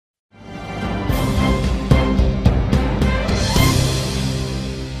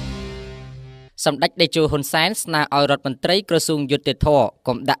សម្ដេចតេជោហ៊ុនសែនស្នើឲ្យរដ្ឋមន្ត្រីក្រសួងយុតិធធម៌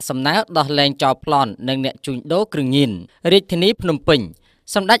កុំដាក់សំណើដោះលែងចោលប្លន់និងអ្នកជួញដូរគ្រឿងញៀនរាជធានីភ្នំពេញ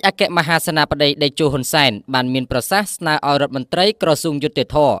សម្ដេចអគ្គមហាសេនាបតីតេជោហ៊ុនសែនបានមានប្រសាសន៍ស្នើឲ្យរដ្ឋមន្ត្រីក្រសួងយុតិធ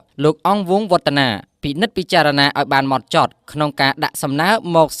ធម៌លោកអង្គវង្សវឌ្ឍនាពិនិត្យពិចារណាឲ្យបានហ្មត់ចត់ក្នុងការដាក់សំណើ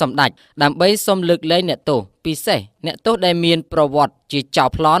មកសម្ដេចដើម្បីសូមលើកលែងអ្នកទោសពិសេសអ្នកទោសដែលមានប្រវត្តិជាចោរ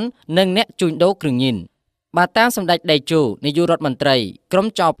ប្លន់និងអ្នកជួញដូរគ្រឿងញៀនបើតាមសម្ដេចតេជោនាយករដ្ឋមន្ត្រីក្រុម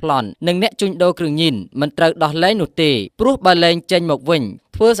ចោរប្លន់និងអ្នកជួញដូរគ្រឿងញៀនមិនត្រូវដោះលែងនោះទេព្រោះបើលែងចេញមកវិញ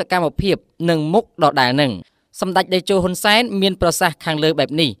ធ្វើសកម្មភាពនឹងមុខដដែលនឹងសម្ដេចតេជោហ៊ុនសែនមានប្រសាសន៍ខាងលើបែប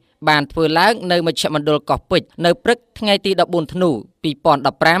នេះបានធ្វើឡើងនៅមជ្ឈមណ្ឌលកោះពេជ្រនៅព្រឹកថ្ងៃទី14ធ្នូ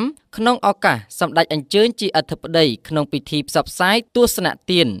2015ក្នុងឱកាសសម្ដេចអញ្ជើញជាអធិបតីក្នុងពិធីផ្សព្វផ្សាយទស្សនៈ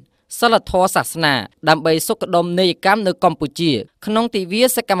ទានសិលធម៌សាសនាដើម្បីសុខដុមនីយកម្មនៅកម្ពុជាក្នុងទិវា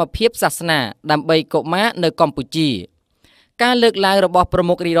សកម្មភាពសាសនាដើម្បីកុមារនៅកម្ពុជាការលើកឡើងរបស់ប្រ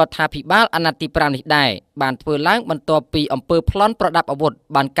មុខរាជរដ្ឋាភិបាលអាណត្តិទី5នេះដែរបានធ្វើឡើងបន្ទាប់ពីអំពើប្លន់ប្រដាប់អាវុធ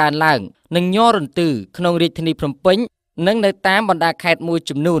បានកើនឡើងនិងញ័ររន្ទឺក្នុងរាជធានីភ្នំពេញនិងនៅតាមបណ្ដាខេត្តមួយ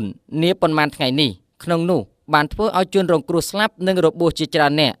ចំនួននាប៉ុន្មានថ្ងៃនេះក្នុងនោះបានធ្វើឲ្យជនរងគ្រោះស្លាប់និងរបួសជាច្រើ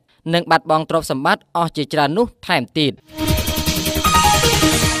នអ្នកនិងបាត់បង់ទ្រព្យសម្បត្តិអស់ជាច្រើននោះថែមទៀត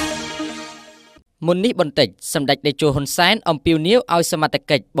មុននេះបន្តិចសម្ដេចតេជោហ៊ុនសែនអំពាវនាវឲ្យសមត្ថ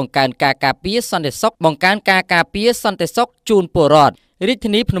កិច្ចបង្កើនការការពារសន្តិសុខជូនពលរដ្ឋរាជ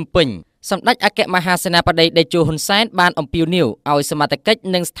ធានីភ្នំពេញសម្ដេចអគ្គមហាសេនាបតីតេជោហ៊ុនសែនបានអំពាវនាវឲ្យសមត្ថកិច្ច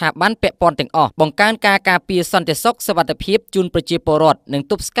និងស្ថាប័នពាក់ព័ន្ធទាំងអស់បង្កើនការការពារសន្តិសុខសុវត្ថិភាពជូនប្រជាពលរដ្ឋនិង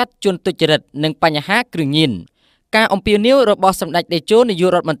ទប់ស្កាត់ជនទុច្ចរិតនិងបញ្ហាគ្រឿងញៀនការអំពាវនាវរបស់សម្ដេចតេជោនាយក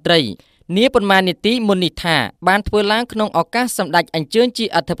រដ្ឋមន្ត្រីនាប៉ុន្មាននាទីមុននេះថាបានធ្វើឡើងក្នុងឱកាសសម្ដេចអញ្ជើញជា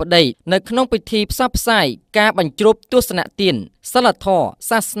អធិបតីនៅក្នុងពិធីផ្សព្វផ្សាយការបញ្ជ្រាបទស្សនៈទានសិលធម៌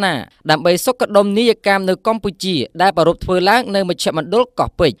សាសនាដើម្បីសុខដុមនីយកម្មនៅកម្ពុជាដែលប្រារព្ធធ្វើឡើងនៅមជ្ឈមណ្ឌលកោះ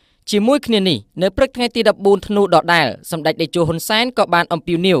ពេជ្រជាមួយគ្នានេះនៅព្រឹកថ្ងៃទី14ធ្នូដដែលសម្ដេចតេជោហ៊ុនសែនក៏បានអំ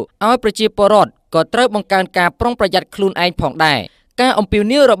ពាវនាវឲ្យប្រជាពលរដ្ឋក៏ត្រូវបង្កើនការប្រុងប្រយ័ត្នខ្លួនឯងផងដែរការអំពាវ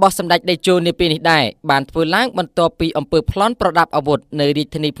នាវរបស់សម្ដេចតេជោនាពេលនេះដែរបានធ្វើឡើងបន្ទាប់ពីអំពើប្លន់ប្រដាប់អាវុធនៅរាជ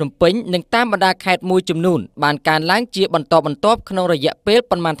ធានីភ្នំពេញនិងតាមបណ្ដាខេត្តមួយចំនួនបានកើនឡើងជាបន្តបន្ទាប់ក្នុងរយៈពេល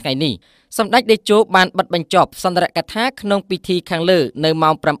ប៉ុន្មានថ្ងៃនេះសម្ដេចតេជោបានបិទបញ្ចប់សន្ទរកថាក្នុងពិធីខាងលើនៅម៉ោ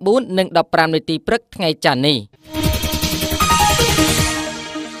ង 9:15 នាទីព្រឹកថ្ងៃច័ន្ទនេះ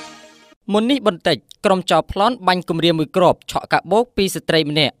មុននេះបន្តិចក្រុមចោរប្លន់បាញ់គំរាមមួយគ្រាប់ឆក់កាបូបពីស្ត្រី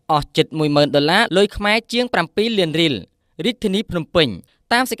ម្នាក់អស់ជិត$10,000លុយខ្មែរជាង7លានរៀលរាជធានីភ្នំពេញ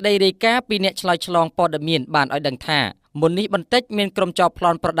តាមសេចក្តីរាយការណ៍ពីអ្នកឆ្លើយឆ្លងព័ត៌មានបានឲ្យដឹងថាមុននេះបន្តិចមានក្រុមចោរប្ល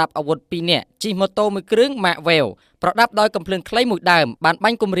ន់ប្រដាប់អាវុធ2នាក់ជិះម៉ូតូមួយគ្រឿង Mark Wheel ប្រដាប់ដោយកាំភ្លើងខ្លីមួយដើមបានបា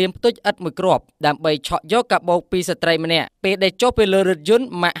ញ់គំរាមផ្ទុយឥដ្ឋមួយគ្រាប់ដើម្បីឆក់យកកាបូបពីស្ត្រីម្នាក់ពេលដែលចុះពីលើរថយន្ត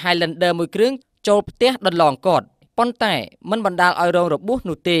Mark Highlander មួយគ្រឿងចូលផ្ទះដន្លងគាត់ប៉ុន្តែមិនបណ្ដាលឲ្យរងរបួស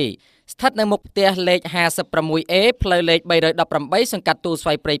នោះទេស្ថិតនៅមុខផ្ទះលេខ 56A ផ្លូវលេខ 318 សង្កាត់ទូស្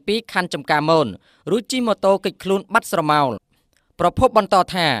វាយព្រៃ 2 ខណ្ឌចំការមនរួចជិះម៉ូតូគេចខ្លួនបាត់ស្រមោលប្រភពបន្ត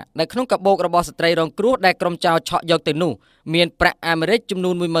ថានៅក្នុងកាបូបរបស់ស្ត្រីរងគ្រោះដែលក្រុមចោរឆក់យកទៅនោះមានប្រាក់អាមេរិកចំ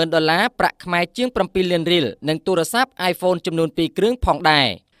នួន$10,000ប្រាក់ខ្មែរជាង7លានរៀលនិងទូរស័ព្ទ iPhone ចំនួន2គ្រឿងផងដែរ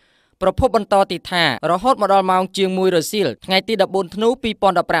ប្រភពបន្តទៀតថារហូតមកដល់ម៉ោងជាង1រសៀលថ្ងៃទី14ធ្នូ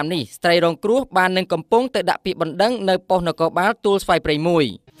2015នេះស្ត្រីរងគ្រោះបាននឹងកំពុងទៅដាក់ពាក្យបណ្ដឹងនៅប៉ុស្តិ៍នគរបាលទួលស្វាយព្រៃ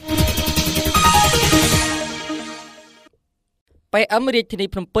 1PM រាជធានី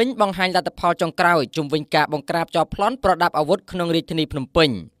ភ្នំពេញបង្ហាញលទ្ធផលចុងក្រោយជុំវិញការបង្ក្រាបចោរប្លន់ប្រដាប់អាវុធក្នុងរាជធានីភ្នំពេញ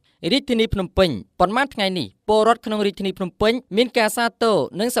រាជធានីភ្នំពេញប៉ុន្មានថ្ងៃនេះពលរដ្ឋក្នុងរាជធានីភ្នំពេញមានការសាទរ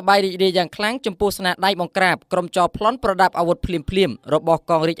និងសប្បាយរីករាយយ៉ាងខ្លាំងចំពោះស្នាដៃបង្ក្រាបក្រុមចោរប្លន់ប្រដាប់អាវុធភ្លាមៗរបស់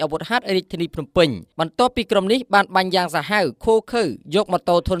កងរាជអាវុធហត្ថរាជធានីភ្នំពេញបន្ទាប់ពីក្រុមនេះបានបាញ់យ៉ាងសាហាវឃោឃៅយកម៉ូ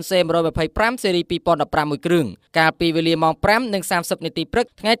តូធុនសេ125ស៊េរី2015មួយគ្រឿងកាលពីវេលាម៉ោង 5:30 នាទីព្រឹក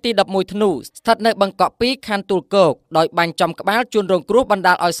ថ្ងៃទី11ធ្នូស្ថិតនៅបឹងកក់ 2 ខណ្ឌទួលគោកដោយបាញ់ចំក្បាលជនរងគ្រោះបណ្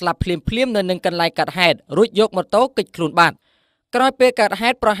ដាលឲ្យស្លាប់ភ្លាមៗនៅនឹងកន្លែងកាត់ហេតុរួចយកម៉ូតូគេចខ្លួនបាត់ក្រោយពេលកើតហេ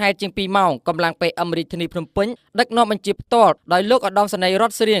តុប្រហែលជាង2ម៉ោងកម្លាំងPMរាជធានីភ្នំពេញដឹកនាំបញ្ជាផ្ទាល់ដោយលោកឧត្តមសេនីយ៍រ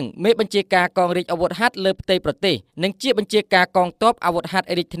តស្រៀងមេបញ្ជាការកងរាជអាវុធហត្ថលើផ្ទៃប្រទេសនិងជាបញ្ជាការកងទ័ពអាវុធហត្ថ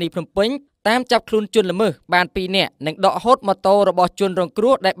រាជធានីភ្នំពេញតាមចាប់ខ្លួនជនល្មើសបាន2នាក់និងដកហូតម៉ូតូរបស់ជនរងគ្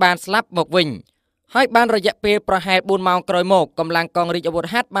រោះដែលបានស្លាប់មកវិញហើយបានរយៈពេលប្រហែល4ម៉ោងក្រោយមកកម្លាំងកងរាជអាវុធ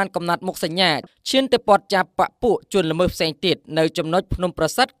ហត្ថបានកំណត់មុខសញ្ញាឈានទៅព័ទ្ធចាប់បពួកជនល្មើសផ្សេងទៀតនៅចំណុចភ្នំប្រ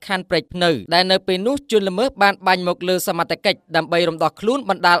សិទ្ធខណ្ឌព្រែកភ្នៅដែលនៅពេលនោះជនល្មើសបានបាញ់មកលើសមត្ថកិច្ចដើម្បីរំដោះខ្លួន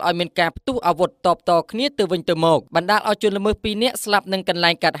បណ្ដាលឲ្យមានការផ្ទុះអាវុធតបតគ្នាទៅវិញទៅមកបណ្ដាលឲ្យជនល្មើស2នាក់ស្លាប់នឹងកន្លែ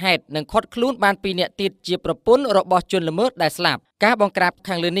ងកាត់ហេតុនិងឃាត់ខ្លួនបាន2នាក់ទៀតជាប្រពន្ធរបស់ជនល្មើសដែលស្លាប់ការបង្ក្រាប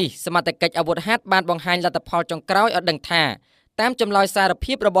ខាងលើនេះសមត្ថកិច្ចអាវុធហត្ថបានបង្ហាញលទ្ធផលចុងក្រោយឲ្យដឹងថាតាមចម្លើយសារ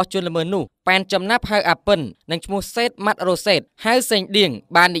ភាពរបស់ជនល្មើសនោះប៉ែនចំណាប់ហៅអាពិននិងឈ្មោះសេតម៉ាត់រ៉ូសេតហៅសេងឌៀង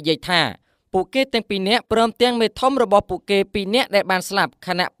បាននិយាយថា ពួកគេទាំងពីរនាក់ព្រមទាំងមេធំរបស់ពួកគេពីរនាក់ដែលបានស្លាប់ខ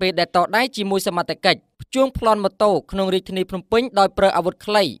ណៈពេលដែលតដៃជាមួយសមត្ថកិច្ចព្យួងប្លន់ម៉ូតូក្នុងរាជធានីភ្នំពេញដោយប្រើអាវុធ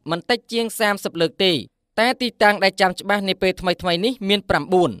ខ្លីមិនតិចជាង30លើកទេតែទីតាំងដែលចាំច្បាស់នាពេលថ្មីៗនេះមាន9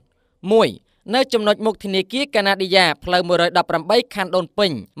 1នៅចំណុចមុខធនាគារកាណាឌីយ៉ាផ្លូវ118ខណ្ឌដូនពេ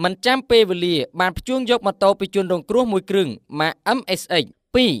ញមិនចាំពេលវេលាបានព្យួងយកម៉ូតូពីជនរងគ្រោះមួយគ្រឿងម៉ាក MSX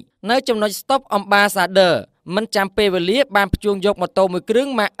 2នៅចំណុច Stop Ambassador មិនចាំពេលវេលាបានព្យួងយកម៉ូតូមួយគ្រឿង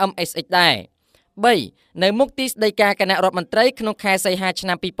ម៉ាក MSX ដែរ3នៅមុខទីស្តីការគណៈរដ្ឋមន្ត្រីក្នុងខែសីហាឆ្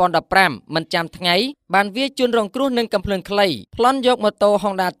នាំ2015មិនចាំថ្ងៃបានវាយជនរងគ្រោះនឹងកំភ្លើងខ្លីប្លន់យកម៉ូតូ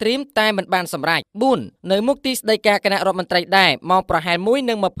Honda Dream តែមិនបានសម្រេច4នៅមុខទីស្តីការគណៈរដ្ឋមន្ត្រីដែរម៉ោងប្រហែល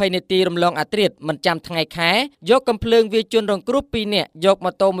1:20នាទីរំលងអាធ្រាត្រមិនចាំថ្ងៃខែយកកំភ្លើងវាយជនរងគ្រោះ2នាក់យក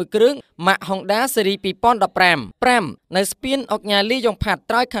ម៉ូតូមួយគ្រឿងម៉ាក Honda ស៊េរី2015 5នៅស្ពានអុកញ៉ាលីយ៉ុងផាត់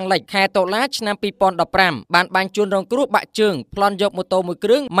ត្រើយខាងលិចខែតុលាឆ្នាំ2015បានបាញ់ជនរងគ្រោះបាក់ជើងប្លន់យកម៉ូតូមួយគ្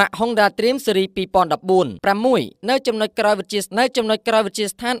រឿងម៉ាក Honda Dream ស៊េរី2014 6នៅចំណុចក្រោយវិទ្យា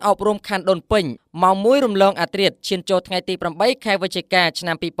ស្ថានអប់រំខណ្ឌដូនពេញម៉ោង1រំលងអាធ្រាត្រឈានចូលថ្ងៃទី8ខែវិច្ឆិកាឆ្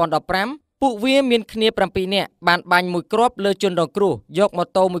នាំ2015ពួកវាមានគ្នា7នាក់បានបាញ់មួយគ្រាប់លើជនរងគ្រោះយកម៉ូ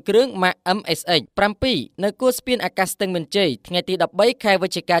តូមួយគ្រឿងម៉ាក MSX 7នៅគួរស្ពានអាកាសស្ទឹងមានជ័យថ្ងៃទី13ខែវិ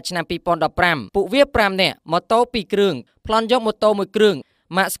ច្ឆិកាឆ្នាំ2015ពួកវា5នាក់ម៉ូតូ2គ្រឿងប្លន់យកម៉ូតូមួយគ្រឿង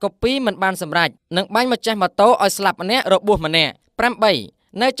ម៉ាក Scoopy មិនបានសម្រេចនិងបាញ់ម្ចាស់ម៉ូតូឲ្យស្លាប់ម្នាក់របួសម្នាក់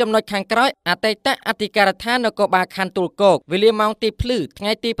8នៅចំណុចខាងក្រោយអតីតអធិការដ្ឋាននគរបាលខណ្ឌទួលគោកវេលាម៉ោងទីភ្លឺថ្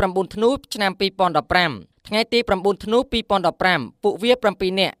ងៃទី9ធ្នូឆ្នាំ2015ថ្ងៃទី9ធ្នូ2015ពួកវា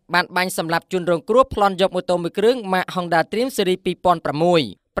7នាក់បានបាញ់សម្លាប់ជនរងគ្រោះប្លន់យកម៉ូតូមួយគ្រឿងម៉ាក Honda Dream ស៊េរី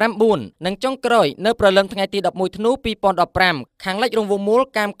2006 9និងចុងក្រោយនៅព្រលឹមថ្ងៃទី11ធ្នូ2015ខាងលិចរង្វង់មូល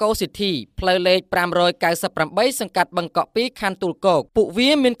កាមកោសិទ្ធីផ្លូវលេខ598សង្កាត់បឹងកក់2ខណ្ឌទួលគោកពួកវា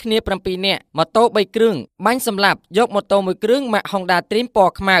មានគ្នា7នាក់ម៉ូតូ3គ្រឿងបាញ់សម្លាប់យកម៉ូតូមួយគ្រឿងម៉ាក Honda Dream ព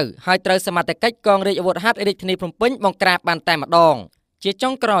ណ៌ខ្មៅហើយត្រូវសមត្ថកិច្ចកងរាជអាវុធហត្ថរាជធានីភ្នំពេញបង្ក្រាបបានតែម្ដងជាចុ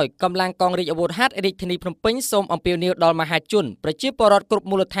ងក្រោយកម្លាំងកងរាជអាវុធហត្ថរាជធានីភ្នំពេញសូមអំពាវនាវដល់មហាជនប្រជាពលរដ្ឋគ្រប់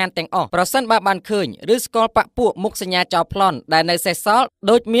មូលដ្ឋានទាំងអស់ប្រសិនបើបានឃើញឬស្គាល់បកពួកមុខសញ្ញាចោលប្លន់ដែលនៅសេសសល់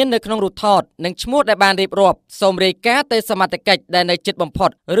ដូចមាននៅក្នុងរូបថតនិងឈ្មោះដែលបានរៀបរាប់សូមរាយការណ៍ទៅសមត្ថកិច្ចដែលនៅជិតបំផុត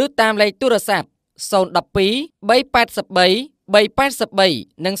ឬតាមលេខទូរស័ព្ទ012 383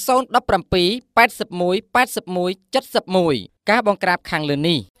 383និង017 81 81 71ការបង្ក្រាបខាងលើ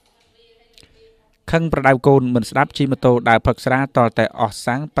នេះខឹងប្រដៅកូនមិនស្ដាប់ជិះម៉ូតូដើរផឹកស្រាតលតែអស់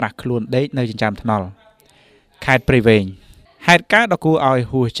សាំងប្រាស់ខ្លួនដេកនៅចិញ្ចើមថ្នល់ខេត្តព្រៃវែងហេតុការណ៍ដ៏គួរឲ្យ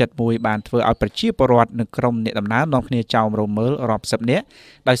ហួសចិត្តមួយបានធ្វើឲ្យប្រជាពលរដ្ឋនិងក្រុមអ្នកដំណើរនាំគ្នាចោមរមើលរាប់សិបនាក់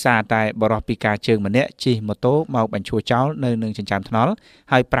ដោយសារតែបរិះពីការជើងម្នាក់ជិះម៉ូតូមកបញ្ឈួរចោលនៅនឹងចិញ្ចើមថ្នល់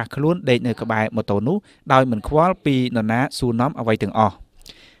ហើយប្រាស់ខ្លួនដេកនៅក្បែរម៉ូតូនោះដោយមិនខ្វល់ពីនរណាសួរនាំអ្វីទាំងអស់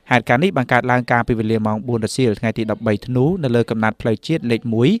ហេតុការណ៍នេះបានកើតឡើងកាលពីវេលាម៉ោង4រសៀលថ្ងៃទី13ធ្នូនៅលើកំណាត់ផ្លូវជាតិលេខ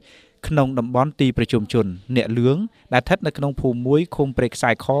1ក្នុងតំបន់ទីប្រជុំជនអ្នកលឿងដែលស្ថិតនៅក្នុងភូមិមួយឃុំព្រែកខ្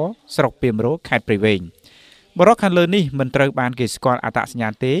សែខស្រុកពីមរោខេត្តព្រៃវែងបរិះខាងលើនេះមិនត្រូវបានគេស្គាល់អត្តសញ្ញា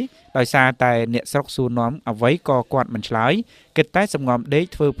ណទេដោយសារតែអ្នកស្រុកសួរនាំអ្វីក៏គាត់មិនឆ្លើយគិតតែសំងំដេក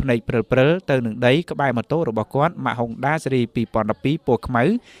ធ្វើភ្នែកព្រិលៗទៅនឹងដីក្បែរម៉ូតូរបស់គាត់ម៉ាក Honda ស៊េរី2012ពណ៌ខ្មៅ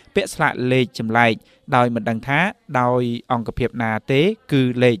ពាក់ស្លាកលេខចម្លែកដោយមិនដឹងថាដោយអង្គភាពណាទេគឺ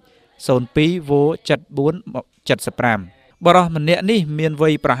លេខ02វ7475បរិះម្នាក់នេះមានវ័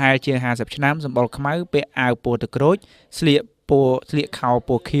យប្រហែលជា50ឆ្នាំសម្បុរខ្មៅពាក់អាវពណ៌ទឹកក្រូចស្លៀកខោព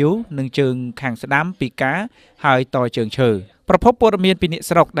ណ៌ខៀវនិងជើងខាងស្ដាំពីការហើយតជើងឈើប្រភពព័ត៌មានពីអ្នក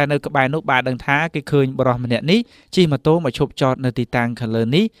ស្រុកដែលនៅក្បែរនោះបានដឹងថាគេឃើញបរិះម្នាក់នេះជិះម៉ូតូមកឈប់ចតនៅទីតាំងខាងលើ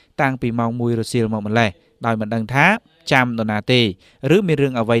នេះតាំងពីម៉ោង1រសៀលមកម្លេះដោយមិនដឹងថាចាំនរណាទេឬមានរឿ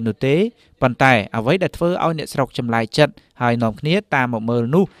ងអ្វីនោះទេប៉ុន្តែអ្វីដែលធ្វើឲ្យអ្នកស្រុកចម្លែកចិត្តហើយនាំគ្នាតាមមកមើល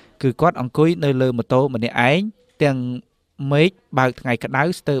នោះគឺគាត់អង្គុយនៅលើម៉ូតូម្នាក់ឯងទាំងមេឃបើកថ្ងៃក្តៅ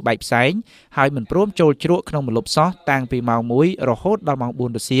ស្ទើរបែកផ្សែងហើយមិនព្រមចូលជ្រក់ក្នុងម្លប់សោះតាំងពីម៉ោង1រហូតដល់ម៉ោង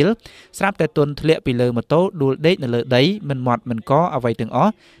4រសៀលស្រាប់តែទន់ធ្លាក់ពីលើម៉ូតូដួលដេកនៅលើដីមិនមាត់មិនកអ្វីទាំងអ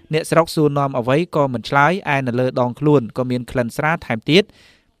ស់អ្នកស្រុកសួរនាំអ្វីក៏មិនឆ្លើយឯនៅលើដងខ្លួនក៏មានក្លិនស្រាថែមទៀត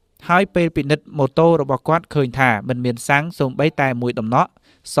ហើយពេលពិនិត្យម៉ូតូរបស់គាត់ឃើញថាមិនមានសាំងសូម្បីតែមួយដំណក់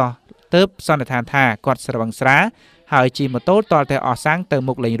សោះទើបសន្និដ្ឋានថាគាត់ស្រវឹងស្រាហើយជិះម៉ូតូតលតែអស់សាំងទៅ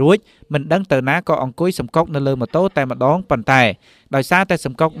មុខលេងរួចមិនដឹងទៅណាក៏អង្គុយសំកុកនៅលើម៉ូតូតែម្ដងប៉ុន្តែដោយសារតែ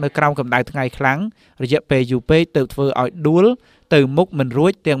សំកុកនៅក្រោមកម្ដៅថ្ងៃខ្លាំងរយៈពេលយូរពេកទើបធ្វើឲ្យដួលទៅមុខមិនរួ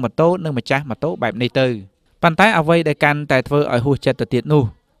ចទាំងម៉ូតូនិងម្ចាស់ម៉ូតូបែបនេះទៅប៉ុន្តែអ្វីដែលកាន់តែធ្វើឲ្យហួសចិត្តទៅទៀតនោះ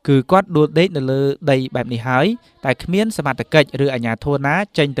គឺគាត់ដួលដេកនៅលើដីបែបនេះហើយតែគ្មានសមត្ថកិច្ចឬអាជ្ញាធរណា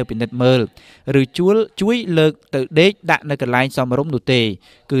ចេញទៅពិនិត្យមើលឬជួយលើកទៅដេកដាក់នៅកន្លែងសមរម្យនោះទេ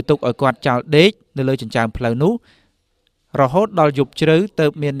គឺទុកឲ្យគាត់ចោលដេកនៅលើចិញ្ចើមផ្លូវនោះ រហូតដល់យប់ជ្រៅទើ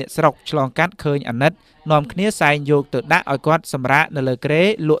បមានអ្នកស្រុកឆ្លងកាត់ឃើញអាណិតនាំគ្នាសែងយកទៅដាក់ឲ្យគាត់សម្រាកនៅលើគ្រែ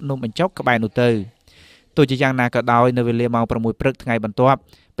លក់នំបញ្ចុកក្បែរនោះទៅទោះជាយ៉ាងណាក៏ដោយនៅវេលាម៉ោង 6 ព្រឹកថ្ងៃបន្ទាប់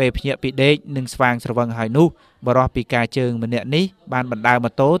ពេលភ្ញាក់ពីដេកនិងស្វាងស្រវឹងហើយនោះបរិះពីការជើងម្នាក់នេះបានបណ្ដើរ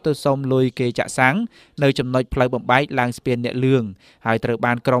ម៉ូតូទៅសុំលុយគេចាក់សាំងនៅចំណុចផ្លូវបំបែកឡើងស្ពានអ្នកលឿងហើយត្រូវ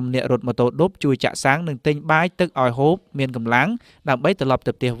បានក្រុមអ្នករត់ម៉ូតូឌុបជួយចាក់សាំងនិងទិញបាយទឹកឲ្យហូបមានកម្លាំងដើម្បីត្រឡប់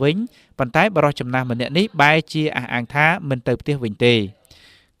ទៅផ្ទះវិញប៉ុន្តែបរិះចំណាស់ម្នាក់នេះបែរជាអះអាងថាមិនទៅផ្ទះវិញទេ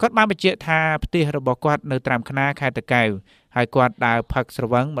គាត់បានបញ្ជាក់ថាផ្ទះរបស់គាត់នៅត្រាំខ្នាខេត្តតាកែវហើយគាត់ដើរផឹកស្រ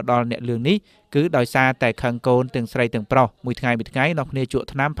វឹងមកដល់អ្នកលឿងនេះគឺដោយសារតែខឹងកូនទាំងស្រីទាំងប្រុសមួយថ្ងៃនាំគ្នាជក់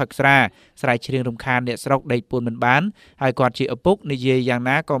ថ្នាំផឹកស្រាស្រែកច្រៀងរំខានអ្នកស្រុកដេកពួនមិនបានហើយគាត់ជាឪពុកនិយាយយ៉ាង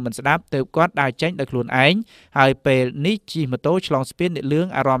ណាក៏មិនស្ដាប់ទើបគាត់ដើរចេញដោយខ្លួនឯងហើយពេលនេះជិះម៉ូតូឆ្លងស្ពានអ្នកលឿង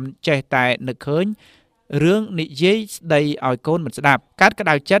អារម្មណ៍ចេះតែនឹកឃើញរឿងនិយាយស្ដីឲ្យកូនមិនស្ដាប់កាត់ក្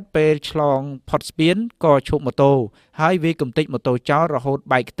តៅចិត្តពេលឆ្លងផុតស្ពានក៏ឈប់ម៉ូតូហើយវាយកំទេចម៉ូតូចោលរហូត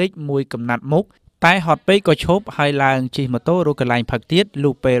បែកខ្ទេចមួយកំណាត់មុខតែហត់ពេកក៏ឈប់ហើយឡើងជិះម៉ូតូរកកន្លែងផឹកទៀត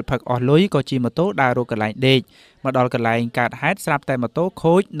លុះពេលផឹកអស់លុយក៏ជិះម៉ូតូដើររកកន្លែងដេកមកដល់កន្លែងកើតហេតុស្រាប់តែម៉ូតូ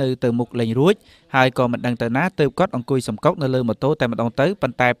ខូចនៅទៅមុខលេងរួចហើយក៏មិនដឹងទៅណាទើបគាត់អង្គុយសំកុកនៅលើម៉ូតូតែម្ដងទៅប៉ុ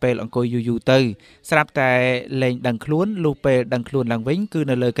ន្តែពេលអង្គុយយូរទៅស្រាប់តែលែងដឹងខ្លួនលុះពេលដឹងខ្លួនឡើងវិញគឺ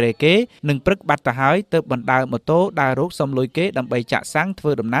នៅលើគ្រែគេនឹងព្រឹកបាត់ទៅហើយទើបបណ្ដើរម៉ូតូដើររកសុំលុយគេដើម្បីចាក់សាំងធ្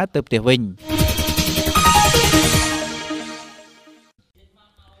វើដំណើរទៅផ្ទះវិញ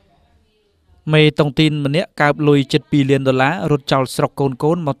មេតុងទីនម្នាក់កើបលុយជិត$2 លានរត់ចោលស្រុក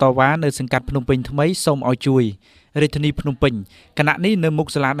កូនមកតវ៉ានៅសង្កាត់ភ្នំពេញថ្មីសូមឲ្យជួយរាជធានីភ្នំពេញគណៈនេះនៅមុខ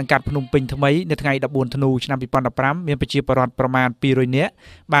សាលាដង្កាត់ភ្នំពេញថ្មីនៅថ្ងៃ14ធ្នូឆ្នាំ2015មានប្រជាពលរដ្ឋប្រមាណ200នាក់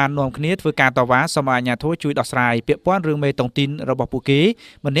បាននាំគ្នាធ្វើការតវ៉ាសូមឲ្យអាជ្ញាធរជួយដោះស្រាយពាក្យព័ន្ធរឿងមេតុងទីនរបស់ពួកគេ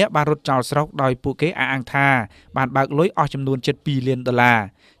ម្នាក់បានរត់ចោលស្រុកដោយពួកគេអះអាងថាបានបើកលុយអស់ចំនួនជិត$2 លាន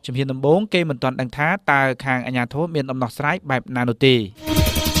ជំហានដំបូងគេមិនទាន់ដឹងថាតើខាងអាជ្ញាធរមានដំណោះស្រាយបែបណានោះទេ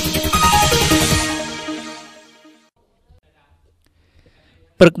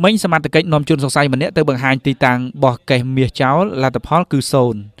ព្រឹកមិញសមត្ថកិច្ចនាំជនសង្ស័យម្នាក់ទៅបង្ហាញទីតាំងបោះកេះមាសចោលលទ្ធផលគឺ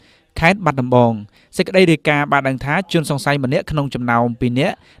0ខេត្តបាត់ដំបងសេចក្តីរាយការណ៍បានដឹងថាជនសង្ស័យម្នាក់ក្នុងចំណោម2នា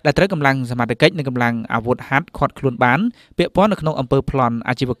ក់ដែលត្រូវកម្លាំងសមត្ថកិច្ចនិងកម្លាំងអាវុធហត្ថឃាត់ខ្លួនបានពាក់ព័ន្ធនៅក្នុងអំពើប្លន់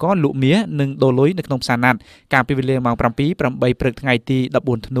អាជីវករលក់មាសនិងដូរលុយនៅក្នុងផ្សារណាត់កាលពីវេលាម៉ោង 7:08 ព្រឹកថ្ងៃទី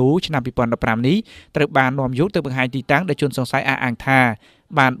14ធ្នូឆ្នាំ2015នេះត្រូវបាននាំយកទៅបង្ហាញទីតាំងដែលជនសង្ស័យអះអាងថា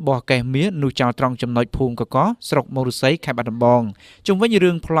បានបោះកេះមាសនោះចោលត្រង់ចំណុចភូមិកកស្រុកមោរុស័យខេត្តបាត់ដំបងជុំវិញ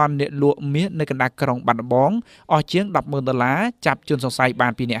រឿងប្លន់អ្នកលក់មាសនៅកណ្ដាលក្រុងបាត់ដំបងអស់ជាង$10,000ចាប់ជនសង្ស័យបា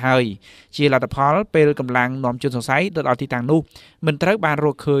ន2នាក់ហើយជាលទ្ធផលពេលកម្លាំងនាំជនសង្ស័យទៅដល់ទីតាំងនោះមិនត្រូវបានរ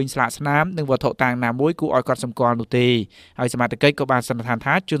កឃើញស្លាកស្នាមនិងវត្ថុតាងណាមួយគួរឲ្យកត់សម្គាល់នោះទេហើយសមត្ថកិច្ចក៏បានសន្និដ្ឋាន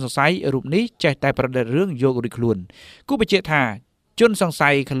ថាជនសង្ស័យរូបនេះចេះតែប្រឌិតរឿងយករួចខ្លួនគូបញ្ជាក់ថាជនសង្ស័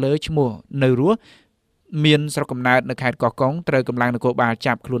យខាងលើឈ្មោះនៅរស់មានស្រុកកំណើតនៅខេត្តកោះកុងត្រូវកម្លាំងនគរបាល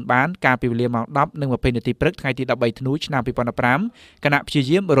ចាប់ខ្លួនបានកាលពីវេលាម៉ោង 10:20 នាទីព្រឹកថ្ងៃទី13ធ្នូឆ្នាំ2015គណៈព្យា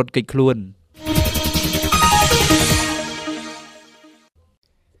យាមរត់គេចខ្លួន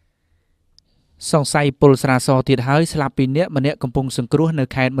សង្ស័យពលស្រាសទៀតហើយស្លាប់2នាក់ម្នាក់កំពុងសង្គ្រោះនៅ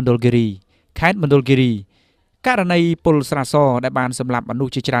ខេត្តមណ្ឌលគិរីករណីពលស្រាសដែលបានសម្លាប់មនុស្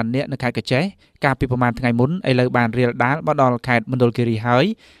សជាច្រើននាក់នៅខេត្តកោះចេះកាលពីប្រមាណថ្ងៃមុនឥឡូវបានរាលដាលមកដល់ខេត្តមណ្ឌលគិរីហើយ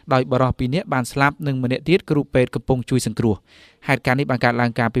ដោយបរិសុទ្ធ2នាក់បានស្លាប់និងម្នាក់ទៀតគ្រូពេទ្យកំពុងជួយសង្គ្រោះហេតុការណ៍នេះបានកើតឡើ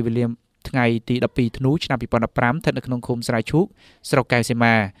ងកាលពីវេលាថ្ងៃទី12ធ្នូឆ្នាំ2015ស្ថិតនៅក្នុងឃុំស្រែឈូកស្រុកកែវសី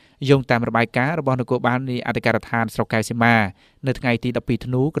មាយោងតាមរបាយការណ៍របស់នគរបាលនៃអធិការដ្ឋានស្រុកកែវសីមានៅថ្ងៃទី12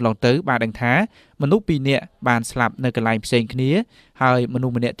ធ្នូកន្លងទៅបានដឹងថាមនុស្ស2នាក់បានស្លាប់នៅកន្លែងផ្សេងគ្នាហើយមនុ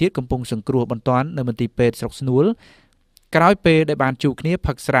ស្សម្នាក់ទៀតកំពុងសង្គ្រោះបន្ទាន់នៅមន្ទីរពេទ្យស្រុកស្នួលក្រោយពេលដែលបានជួបគ្នា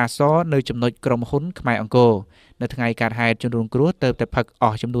ផឹកស្រាសនៅចំណុចក្រុមហ៊ុនខ្មែរអង្គរនៅថ្ងៃកើតហេតុជនរងគ្រោះទៅតែផឹកអ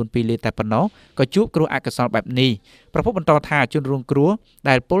ស់ចំនួន2លីត្រតែប៉ុណ្ណោះក៏ជួបគ្រោះអកុសលបែបនេះប្រពន្ធបន្តថាជនរងគ្រោះ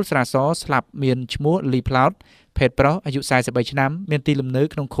ដែលពលស្រាសស្លាប់មានឈ្មោះលីផ្លោកភេទប្រុសអាយុ43ឆ្នាំមានទីលំនៅ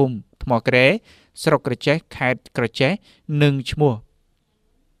ក្នុងឃុំថ្មក្រែស្រុកក្រចេះខេត្តក្រចេះនិងឈ្មោះ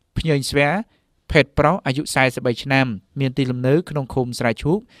ភ្ញើស្វាភេទប្រុសអាយុ43ឆ្នាំមានទីលំនៅក្នុងឃុំស្រែ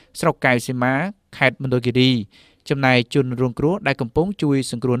ឈូកស្រុកកែវសីមាខេត្តមណ្ឌលគិរីចំណែកជនរងគ្រោះដែលកំពុងជួយ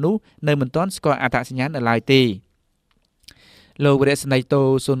សង្គ្រោះនោះនៅមិនទាន់ស្គាល់អត្តសញ្ញាណនៅឡើយទេលោកវរៈសេនីយ៍តូ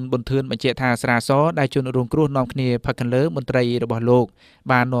សុនប៊ុនធឿនបញ្ជាក់ថាស្រាសដែលជនរងគ្រោះនាំគ្នាផឹកខាងលើមន្ត្រីរបស់លោក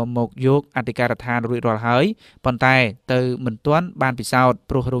បាននាំមកយកអធិការដ្ឋានរួចរាល់ហើយប៉ុន្តែទៅមិនទាន់បានពិសោធន៍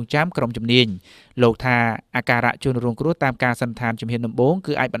ព្រោះរងចាំក្រុមជំនាញលោកថាអាការៈជនរងគ្រោះតាមការសន្និដ្ឋានជំហានដំបូង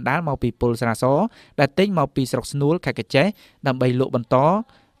គឺអាចបណ្ដាលមកពីពលស្រាសដែលទិញមកពីស្រុកស្នួលខេត្តកោះចេះដើម្បីលក់បន្ត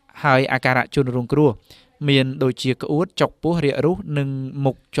ហើយអាការៈជនរងគ្រោះមានដូចជាក្អួតចុកពោះរាករូសនិង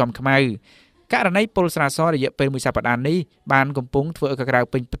មុខជាំខ្មៅ ករណីពលស្រាសរយៈពេលមួយសប្តាហ៍នេះបានកំពុងធ្វើឲ្យក្រៅ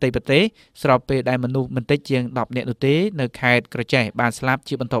ពេញប្រទេសស្របពេលដែលមនុស្សមិនតិចជាង10នាក់នោះទេនៅខេត្តក្រចេះបានស្លាប់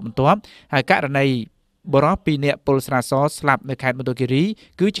ជាបន្តបន្ទាប់ហើយករណីបរិសុទ្ធ2នាក់ពលស្រាសស្លាប់នៅខេត្តមណ្ឌលគិរី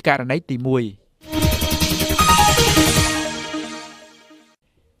គឺជាករណីទី1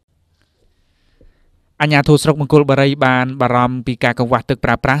អាជ្ញាធរស្រុកមង្គលបុរីបានបារម្ភពីការកង្វះទឹកប្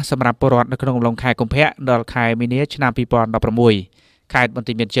រើប្រាស់សម្រាប់ពលរដ្ឋនៅក្នុងអំឡុងខែកុម្ភៈដល់ខែមីនាឆ្នាំ2016ខេត្តបន្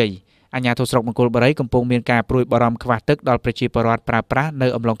ទាយមានជ័យអាជ្ញាធរស្រុកមង្គលបុរីកំពុងមានការព្រួយបារម្ភខ្វះទឹកដល់ប្រជាពលរដ្ឋប្រើប្រាស់នៅ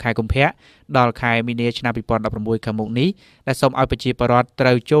អំឡុងខែកុម្ភៈដល់ខែមីនាឆ្នាំ2016ខាងមុខនេះដែលសូមឲ្យប្រជាពលរដ្ឋត្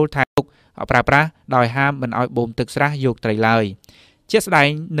រូវចូលថែទុកប្រើប្រាស់ដោយហាមមិនឲ្យបូមទឹកស្រះយកត្រីឡើយជាក់ស្ដែង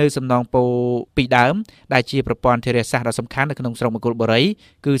នៅសំណងពោពីដើមដែលជាប្រព័ន្ធធារាសាស្ត្រដ៏សំខាន់នៅក្នុងស្រុកមង្គលបុរី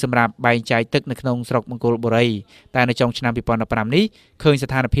គឺសម្រាប់បែងចែកទឹកនៅក្នុងស្រុកមង្គលបុរីតែនៅចុងឆ្នាំ2015នេះឃើញ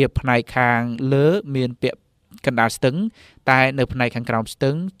ស្ថានភាពផ្នែកខាងលើមានពាក់កណ្ដាលស្ទឹងតែនៅផ្នែកខាងក្រោមស្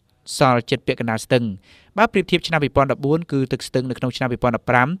ទឹងសល់ចិត្តពាក់កណ្ដាលស្ទឹងបើប្រៀបធៀបឆ្នាំ2014គឺទឹកស្ទឹងនៅក្នុងឆ្នាំ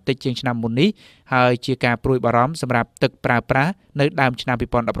2015តិចជាងឆ្នាំមុននេះហើយជាការព្រួយបារម្ភសម្រាប់ទឹកប្រើប្រាស់នៅដើមឆ្នាំ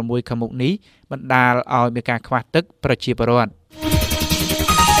2016ខាងមុខនេះបណ្ដាលឲ្យមានការខ្វះទឹកប្រជាពលរដ្ឋ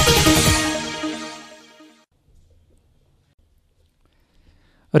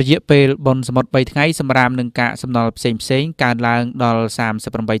រយៈពេលបុណ្យសមុទ្រ3ថ្ងៃសម្រាប់នឹងកាកសំណល់ផ្សេងកើនឡើងដល់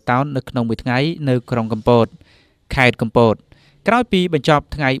38តោននៅក្នុងមួយថ្ងៃនៅក្រុងកំពតខេត្តកំពតក្រោយពីបញ្ចប់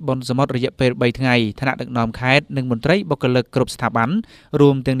ថ្ងៃបុណ្យសមុទ្ររយៈពេល3ថ្ងៃថ្នាក់ដឹកនាំខេត្តនិងមន្ត្រីបុគ្គលិកគ្រប់ស្ថាប័នរួ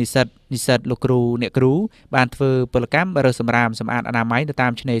មទាំងនិស្សិតលោកគ្រូអ្នកគ្រូបានធ្វើពលកម្មរើសសម្រាមសម្អាតអនាម័យនៅតា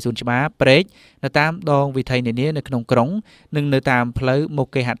មឆ្នេរសួនច្បារព្រែកនៅតាមដងវិថីនានានៅក្នុងក្រុងនិងនៅតាមផ្លូវមុខ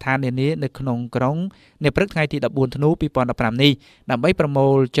គេហដ្ឋាននានានៅក្នុងក្រុងនៅព្រឹកថ្ងៃទី14ធ្នូ2015នេះដើម្បីប្រមូ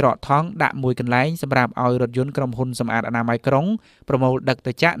លច្រកថង់ដាក់មួយកន្លែងសម្រាប់ឲ្យរថយន្តក្រុមហ៊ុនសម្អាតអនាម័យក្រុងប្រមូលដឹក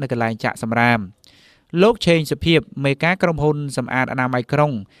ទៅចាក់នៅកន្លែងចាក់សម្រាមលោកឆេងសុភាពមេការក្រុមហ៊ុនសម្អាតអនាម័យក្រុ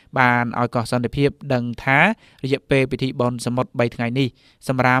ងបានឲ្យកោះសន្តិភាពដឹងថារយៈពេលពិធីបុណ្យសមុទ្រ3ថ្ងៃនេះស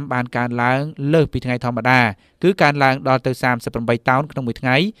ម្រាមបានកើនឡើងលើសពីថ្ងៃធម្មតាគឺកើនឡើងដល់ទៅ38តោនក្នុងមួយថ្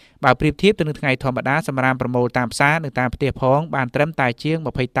ងៃបើប្រៀបធៀបទៅនឹងថ្ងៃធម្មតាសម្រាមប្រមូលតាមផ្សារនិងតាមផ្ទះផងបានត្រឹមតែជាង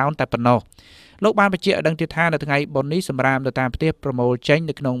20តោនតែប៉ុណ្ណោះលោកបានបញ្ជាក់ឲ្យដឹងទៀតថានៅថ្ងៃបុណ្យនេះសម្រាមនៅតាមផ្ទះប្រមូលចេញ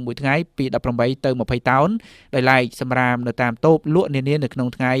នៅក្នុងមួយថ្ងៃពី18ទៅ20តោនដោយឡែកសម្រាមនៅតាមតូបលក់នានានៅក្នុង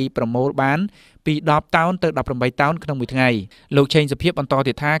ថ្ងៃប្រមូលបានពី10តោនទៅ18តោនក្នុងមួយថ្ងៃលោកឆេងសុភាពបន្ត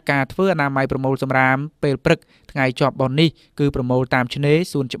ទៀតថាការធ្វើអនាម័យប្រមូលសម្រាមពេលព្រឹកថ្ងៃជាប់បុណ្យនេះគឺប្រមូលតាមឆ្នេរ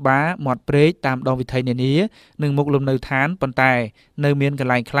សួនច្បារមាត់ព្រែកតាមដងវិថីនានានិងមុខលំនៅឋានប៉ុន្តែនៅមានក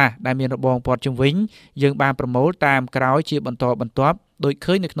ន្លែងខ្លះដែលមានរបងព័ទ្ធជុំវិញយើងបានប្រមូលតាមក្រោយជាបន្តបន្ទាប់ដូច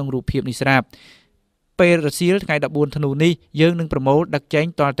ឃើញនៅក្នុងរូបភាពនេះស្រាប់ពេលរសៀលថ្ងៃ14ធ្នូនេះយើងនឹងប្រមូលដឹកចេញ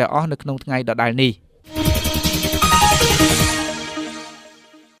ទាល់តែអស់នៅក្នុងថ្ងៃដដែលនេះ